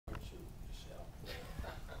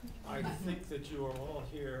think that you are all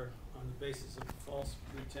here on the basis of false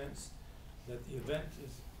pretense that the event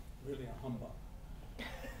is really a humbug.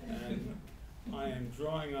 And I am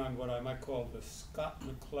drawing on what I might call the Scott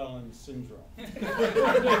McClellan syndrome.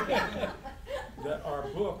 That our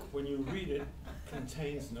book, when you read it,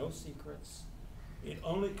 contains no secrets. It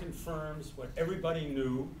only confirms what everybody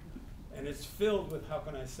knew, and it's filled with, how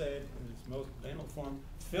can I say it in its most banal form,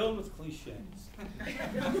 filled with cliches.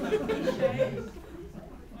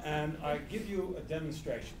 And I give you a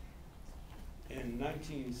demonstration. In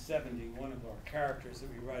 1970, one of our characters that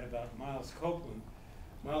we write about, Miles Copeland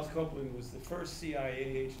was the first CIA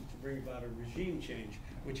agent to bring about a regime change,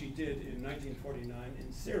 which he did in 1949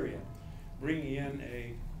 in Syria, bringing in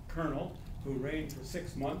a colonel who reigned for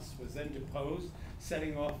 6 months, was then deposed,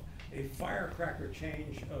 setting off a firecracker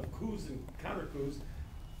change of coups and counter-coups,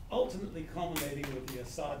 ultimately culminating with the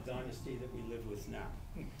Assad dynasty that we live with now.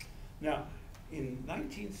 Now, in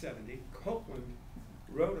 1970, Copeland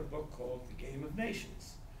wrote a book called The Game of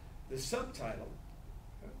Nations. The subtitle,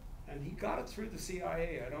 and he got it through the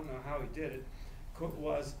CIA, I don't know how he did it,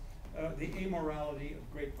 was The Amorality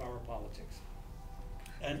of Great Power Politics.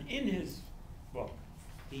 And in his book,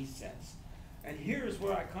 he says, and here's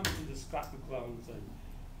where I come to the Scott McClellan thing,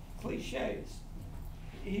 cliches.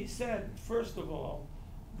 He said, first of all,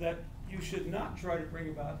 that you should not try to bring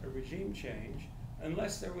about a regime change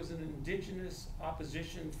unless there was an indigenous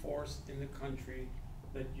opposition force in the country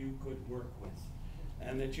that you could work with.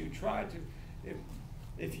 And that you try to,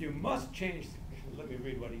 if you must change, let me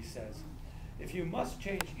read what he says. If you must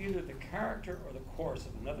change either the character or the course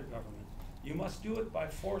of another government, you must do it by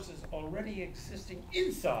forces already existing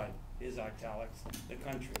inside, his italics, the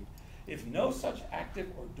country. If no such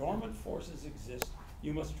active or dormant forces exist,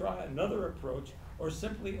 you must try another approach or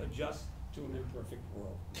simply adjust to an imperfect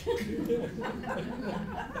world.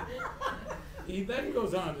 He then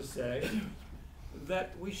goes on to say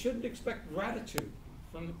that we shouldn't expect gratitude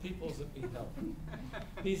from the peoples that we help.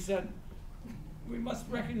 He said, we must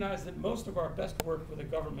recognize that most of our best work with a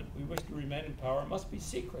government we wish to remain in power must be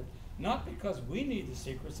secret, not because we need the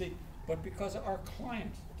secrecy, but because our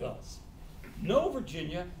client does. No,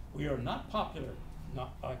 Virginia, we are not popular,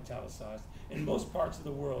 not italicized, in most parts of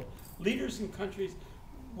the world. Leaders in countries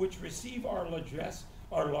which receive our largesse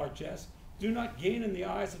do not gain in the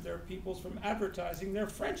eyes of their peoples from advertising their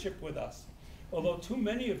friendship with us, although too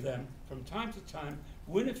many of them, from time to time,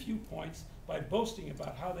 win a few points by boasting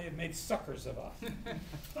about how they have made suckers of us.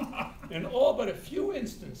 In all but a few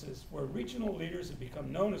instances where regional leaders have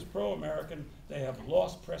become known as pro-American, they have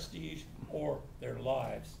lost prestige or their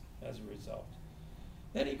lives as a result.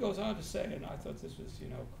 Then he goes on to say, and I thought this was,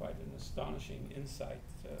 quite an astonishing insight,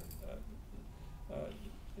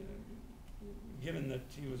 given that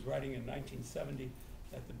he was writing in 1970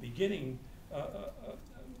 at the beginning of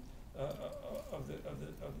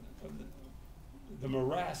the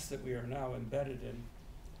morass that we are now embedded in,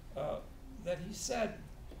 that he said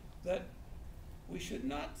that we should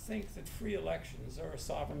not think that free elections are a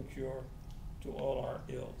sovereign cure to all our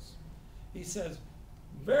ills. He says,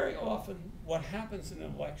 very often what happens in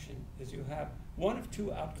an election is you have one of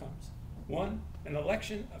two outcomes. One, an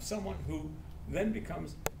election of someone who then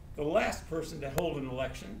becomes the last person to hold an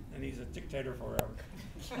election, and he's a dictator forever.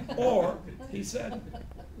 Or, he said,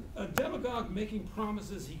 a demagogue making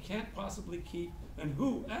promises he can't possibly keep, and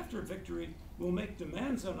who, after victory, will make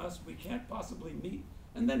demands on us we can't possibly meet,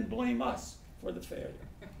 and then blame us for the failure.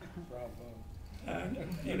 Bravo. And,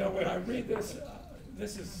 when I read this,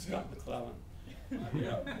 this is Scott McClellan.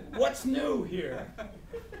 What's new here?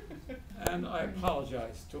 And I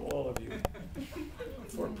apologize to all of you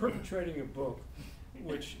for perpetrating a book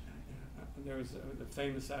which, there was the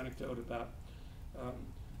famous anecdote about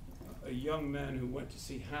a young man who went to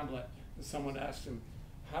see Hamlet, and someone asked him,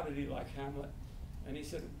 how did he like Hamlet? And he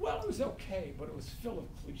said, well, it was okay, but it was full of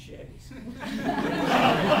cliches.